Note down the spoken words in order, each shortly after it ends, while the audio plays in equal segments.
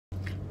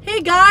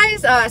Hey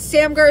guys,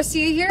 Sam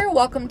Garcia here.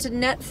 Welcome to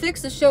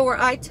NETFIX, the show where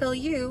I tell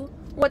you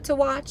what to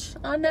watch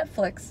on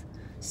Netflix.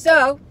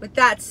 So, with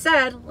that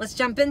said, let's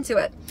jump into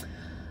it.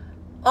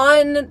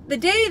 On the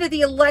day that the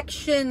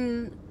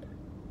election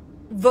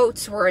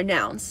votes were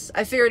announced,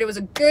 I figured it was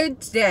a good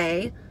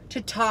day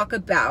to talk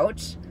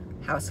about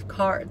House of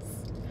Cards.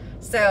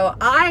 So,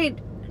 I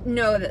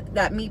know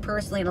that me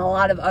personally and a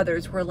lot of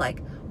others were like,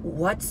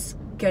 what's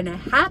gonna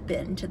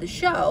happen to the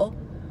show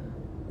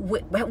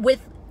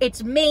with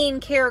its main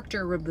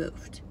character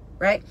removed,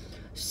 right?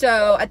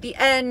 So at the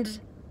end,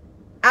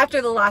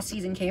 after the last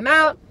season came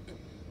out,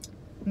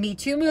 Me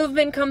Too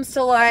movement comes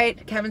to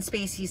light, Kevin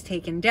Spacey's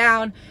taken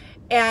down,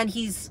 and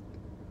he's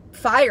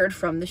fired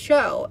from the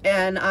show.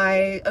 And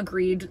I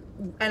agreed,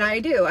 and I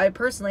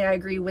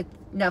agree with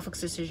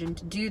Netflix's decision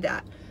to do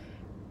that,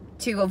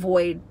 to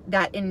avoid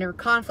that inner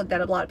conflict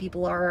that a lot of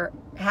people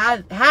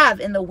have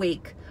in the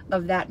wake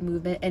of that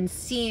movement, and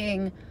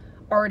seeing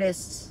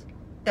artists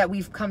that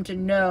we've come to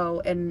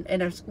know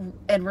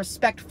and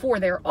respect for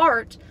their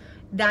art,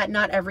 that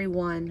not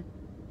everyone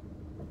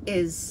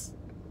there's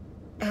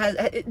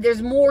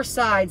more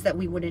sides that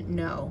we wouldn't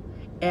know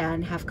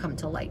and have come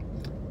to light.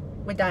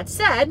 With that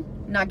said,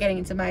 not getting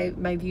into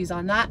my views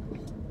on that,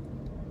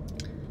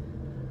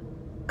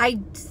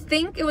 I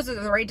think it was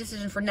the right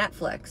decision for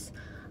Netflix.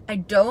 I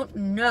don't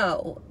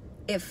know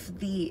if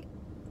the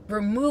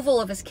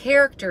removal of his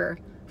character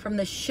from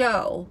the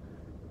show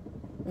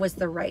was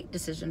the right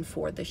decision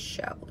for the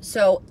show.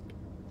 So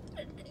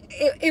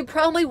it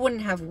probably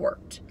wouldn't have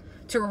worked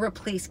to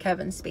replace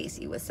Kevin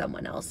Spacey with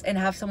someone else and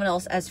have someone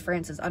else as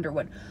Francis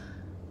Underwood.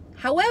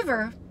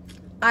 However,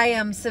 I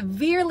am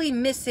severely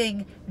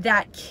missing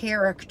that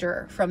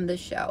character from the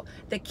show.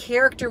 The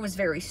character was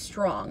very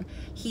strong.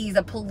 He's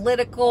a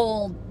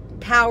political,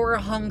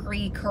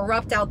 power-hungry,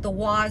 corrupt out the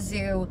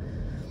wazoo,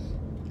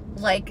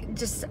 like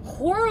just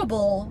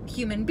horrible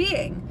human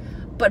being,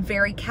 but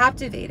very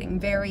captivating,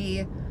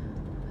 very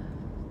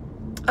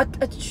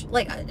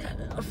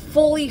a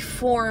fully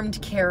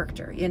formed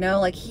character, you know?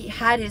 Like, he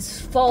had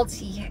his faults.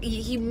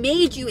 He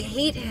made you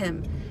hate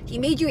him. He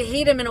made you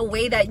hate him in a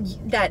way that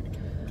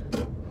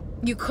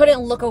you couldn't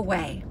look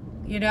away,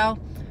 you know?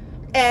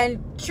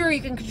 And sure,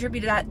 you can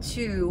contribute that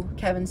to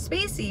Kevin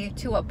Spacey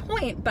to a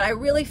point, but I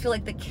really feel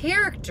like the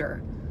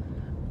character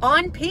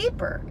on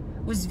paper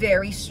was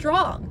very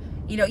strong.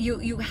 You know,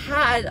 you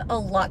had a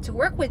lot to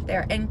work with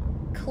there. And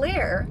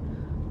Claire,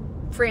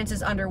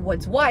 Francis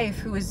Underwood's wife,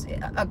 who is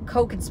a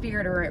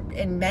co-conspirator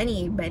in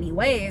many, many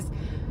ways,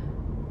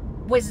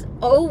 was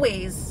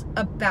always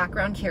a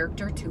background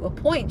character to a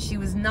point. She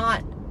was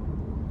not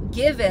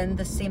given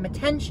the same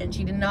attention.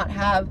 She did not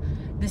have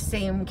the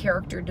same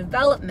character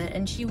development,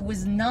 and she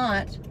was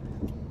not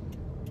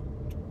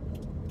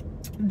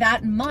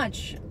that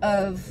much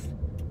of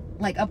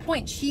like a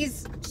point.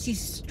 She's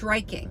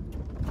striking.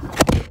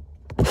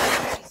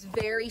 She's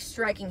very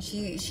striking.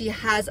 She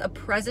has a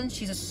presence.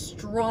 She's a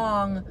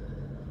strong,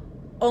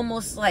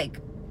 almost like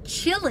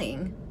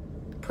chilling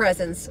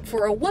presence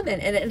for a woman,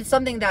 and it's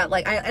something that,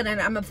 like,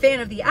 I'm a fan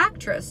of the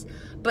actress,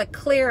 but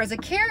Claire as a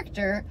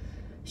character,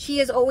 she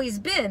has always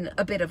been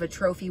a bit of a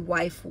trophy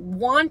wife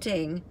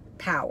wanting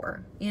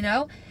power, you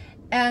know?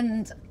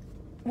 And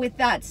with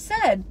that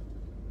said,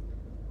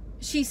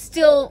 she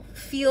still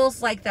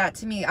feels like that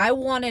to me. I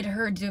wanted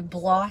her to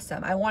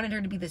blossom. I wanted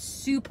her to be the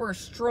super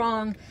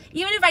strong,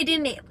 even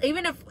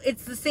if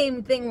it's the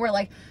same thing where,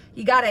 like,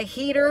 you gotta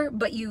hate her,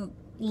 but you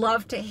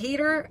love to hate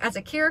her as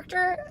a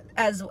character,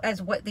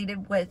 as what they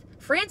did with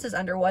Francis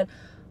Underwood.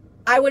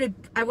 I would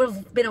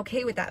have been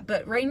okay with that.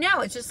 But right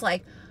now it's just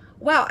like,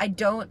 wow, I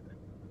don't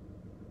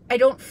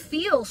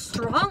feel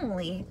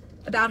strongly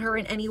about her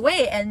in any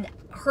way, and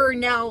her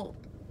now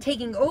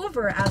taking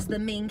over as the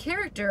main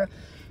character,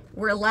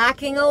 we're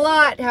lacking a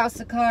lot. House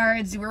of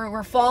Cards,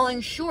 we're falling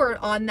short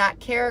on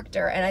that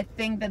character, and I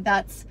think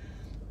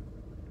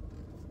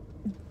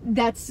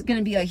that's going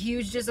to be a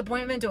huge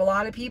disappointment to a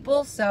lot of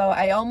people. So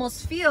I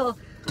almost feel,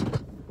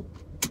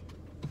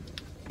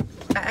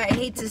 I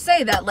hate to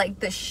say that, like,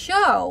 the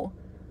show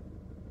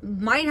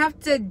might have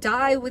to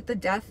die with the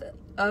death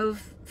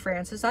of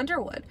Francis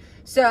Underwood.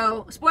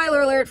 So,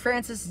 spoiler alert,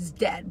 Francis is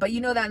dead, but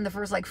you know that in the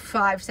first, like,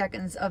 5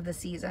 seconds of the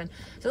season.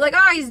 So, like,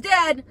 oh, he's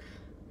dead,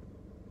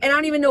 and I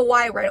don't even know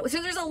why right away.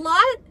 So there's a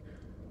lot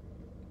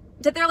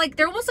that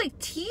they're almost like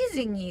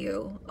teasing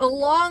you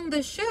along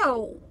the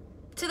show,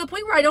 to the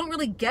point where I don't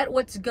really get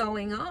what's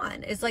going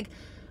on. It's like,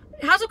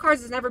 House of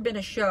Cards has never been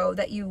a show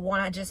that you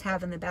want to just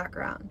have in the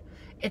background.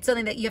 It's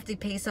something that you have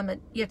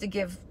to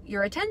give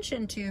your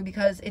attention to,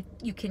 because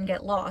you can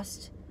get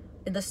lost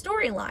in the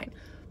storyline,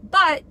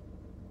 but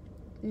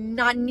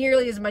not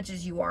nearly as much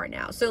as you are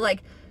now. So,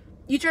 like,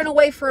 you turn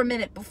away for a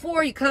minute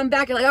before you come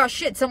back, you're like, oh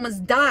shit, someone's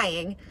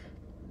dying.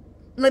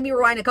 Let me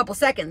rewind a couple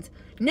seconds.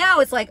 Now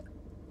it's like,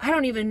 I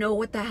don't even know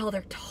what the hell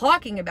they're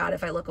talking about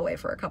if I look away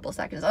for a couple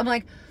seconds. I'm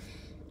like,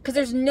 because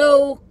there's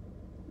no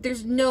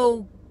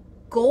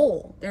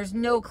goal. There's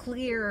no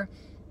clear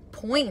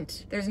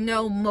point. There's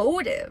no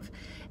motive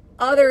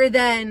other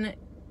than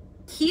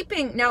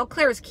now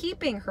Claire's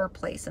keeping her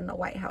place in the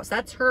White House.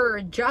 That's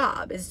her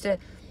job, is to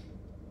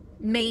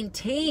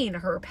maintain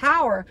her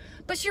power,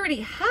 but she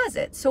already has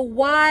it. So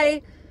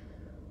why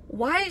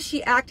is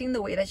she acting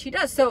the way that she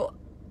does? So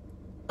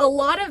a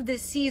lot of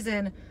this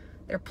season,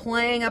 they're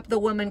playing up the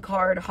woman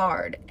card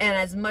hard. And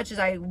as much as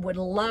I would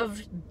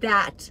love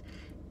that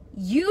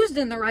used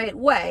in the right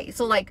way,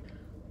 so like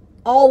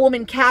all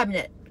woman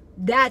cabinet,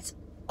 that's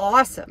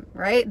awesome,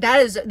 right?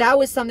 That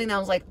was something that I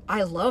was like,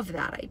 I love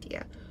that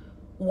idea.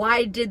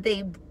 Why did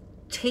they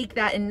take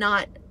that and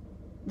not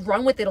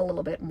run with it a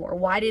little bit more?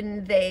 Why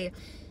didn't they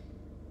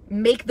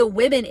make the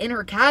women in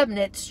her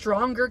cabinet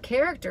stronger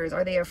characters?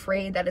 Are they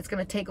afraid that it's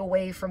going to take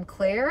away from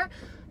Claire?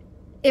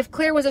 If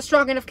Claire was a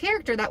strong enough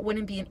character, that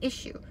wouldn't be an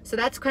issue. So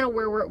that's kind of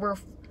where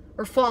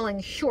we're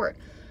falling short.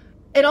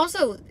 And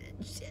also,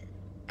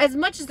 as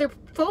much as they're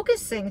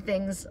focusing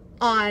things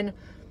on,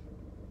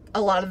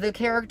 a lot of the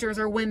characters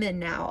are women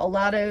now. A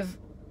lot of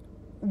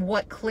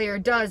what Claire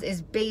does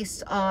is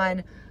based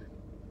on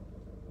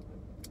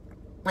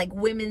like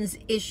women's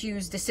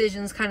issues,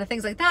 decisions, kind of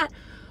things like that.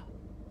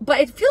 But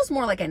it feels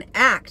more like an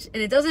act,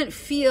 and it doesn't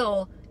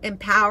feel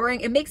empowering.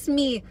 It makes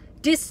me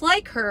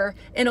dislike her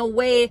in a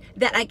way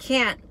that I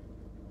can't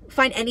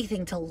find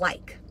anything to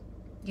like,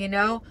 you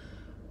know?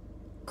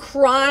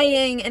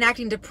 Crying and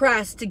acting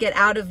depressed to get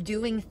out of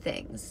doing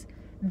things.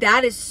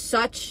 That is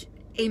such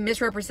a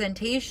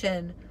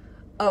misrepresentation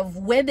of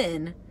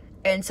women,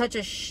 and such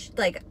a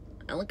like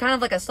kind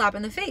of like a slap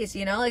in the face,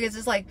 you know? Like, it's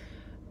just like,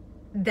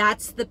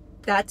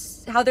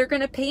 that's how they're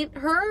gonna paint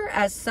her,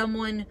 as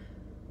someone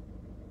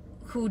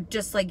who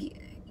just like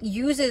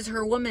uses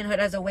her womanhood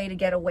as a way to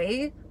get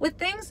away with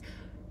things.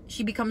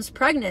 She becomes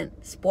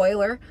pregnant,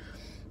 spoiler,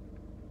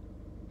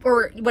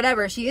 or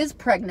whatever, she is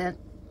pregnant.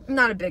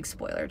 Not a big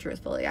spoiler,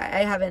 truthfully.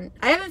 I haven't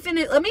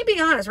finished. Let me be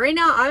honest, right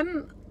now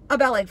I'm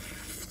about like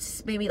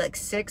maybe like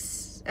 5,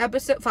 6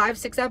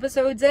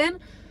 episodes in,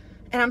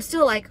 and I'm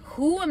still like,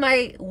 who am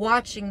I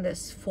watching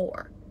this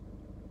for?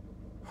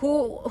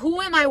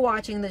 Who am I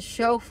watching this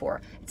show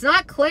for? It's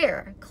not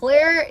Claire.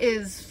 Claire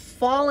is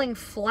falling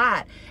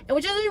flat, and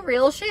which is a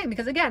real shame,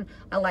 because again,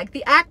 I like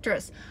the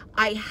actress.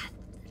 I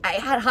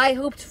had high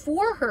hopes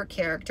for her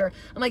character.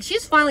 I'm like,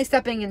 she's finally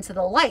stepping into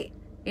the light.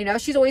 You know,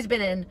 she's always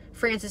been in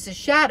Francis's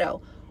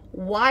shadow.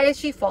 Why is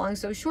she falling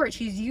so short?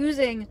 She's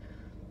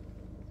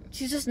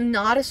just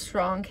not a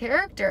strong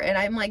character. And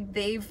I'm like,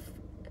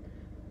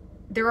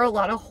 there are a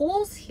lot of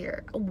holes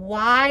here.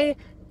 Why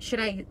should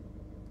I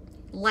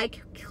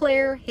like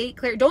Claire, hate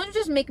Claire? Don't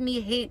just make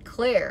me hate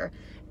Claire.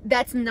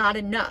 That's not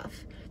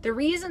enough. The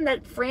reason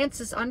that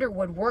Francis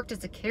Underwood worked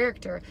as a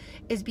character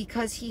is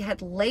because he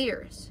had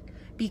layers.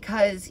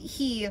 Because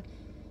he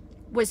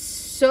was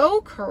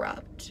so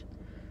corrupt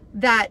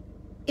that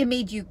it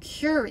made you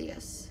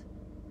curious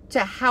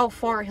to how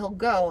far he'll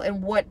go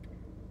and what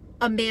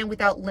a man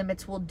without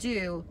limits will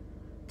do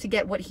to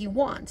get what he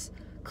wants.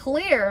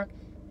 Claire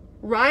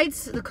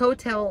rides the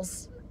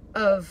coattails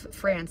of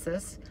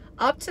Francis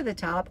up to the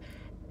top,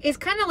 is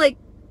kind of like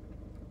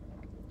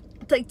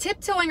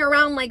tiptoeing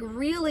around, like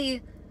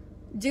really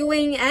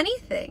doing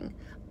anything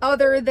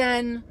other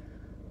than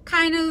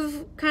kind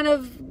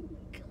of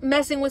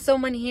messing with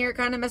someone here,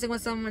 kind of messing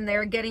with someone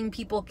there, getting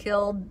people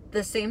killed,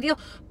 the same deal.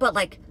 But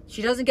like,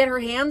 she doesn't get her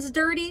hands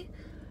dirty.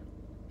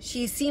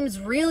 She seems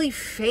really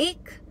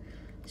fake.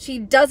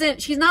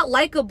 She's not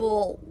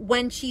likable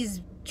when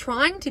she's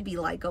trying to be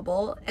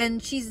likable,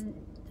 and she's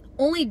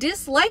only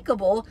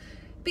dislikable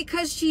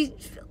because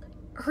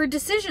her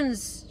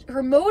decisions,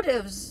 her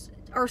motives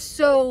are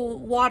so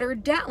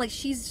watered down. Like,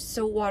 she's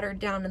so watered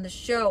down, and the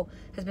show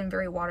has been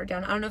very watered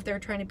down. I don't know if they're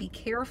trying to be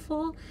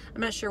careful.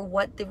 I'm not sure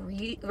what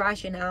the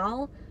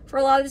rationale for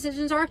a lot of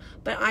decisions are,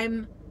 but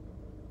I'm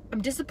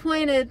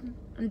disappointed.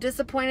 I'm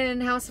disappointed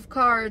in House of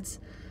Cards.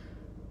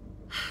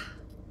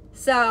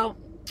 So,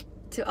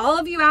 to all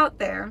of you out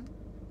there,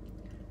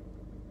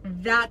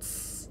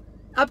 that's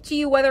up to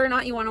you whether or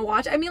not you want to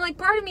watch. I mean, like,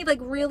 part of me like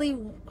really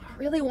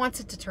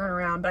wants it to turn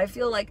around, but I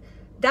feel like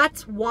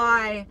that's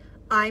why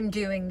I'm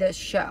doing this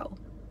show,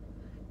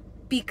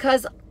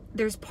 because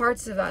there's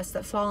parts of us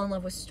that fall in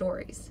love with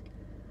stories.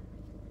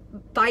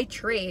 By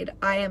trade,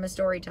 I am a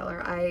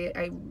storyteller.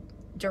 I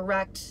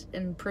direct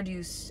and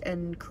produce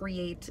and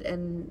create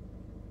and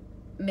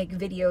make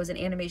videos and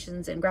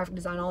animations and graphic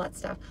design, all that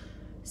stuff.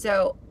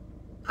 So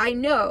I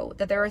know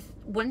that there are,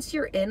 once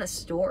you're in a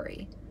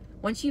story,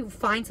 once you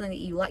find something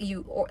that you like,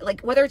 or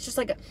like, whether it's just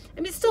like, I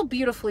mean, it's still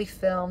beautifully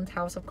filmed,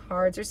 House of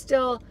Cards, there's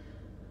still,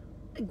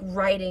 like,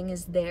 writing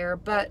is there,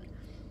 but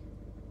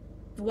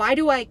why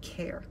do I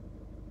care?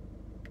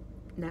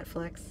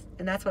 Netflix.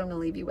 And that's what I'm gonna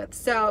leave you with.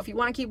 So if you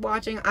want to keep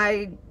watching,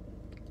 I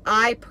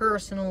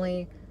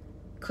personally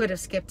could have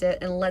skipped it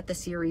and let the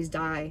series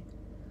die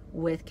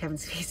with Kevin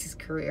Spacey's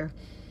career,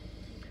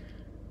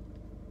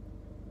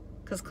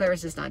 because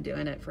Claire's just not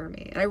doing it for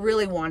me. And I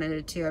really wanted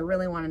it to. I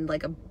really wanted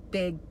like a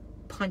big,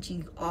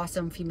 punchy,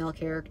 awesome female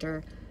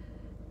character,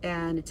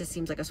 and it just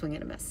seems like a swing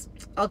and a miss.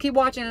 I'll keep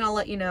watching and I'll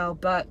let you know,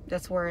 but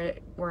that's where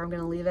I'm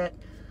gonna leave it.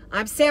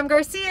 I'm Sam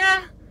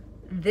Garcia.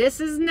 This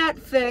is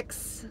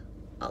NETFIX.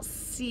 I'll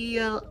see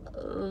you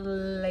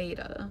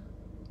later.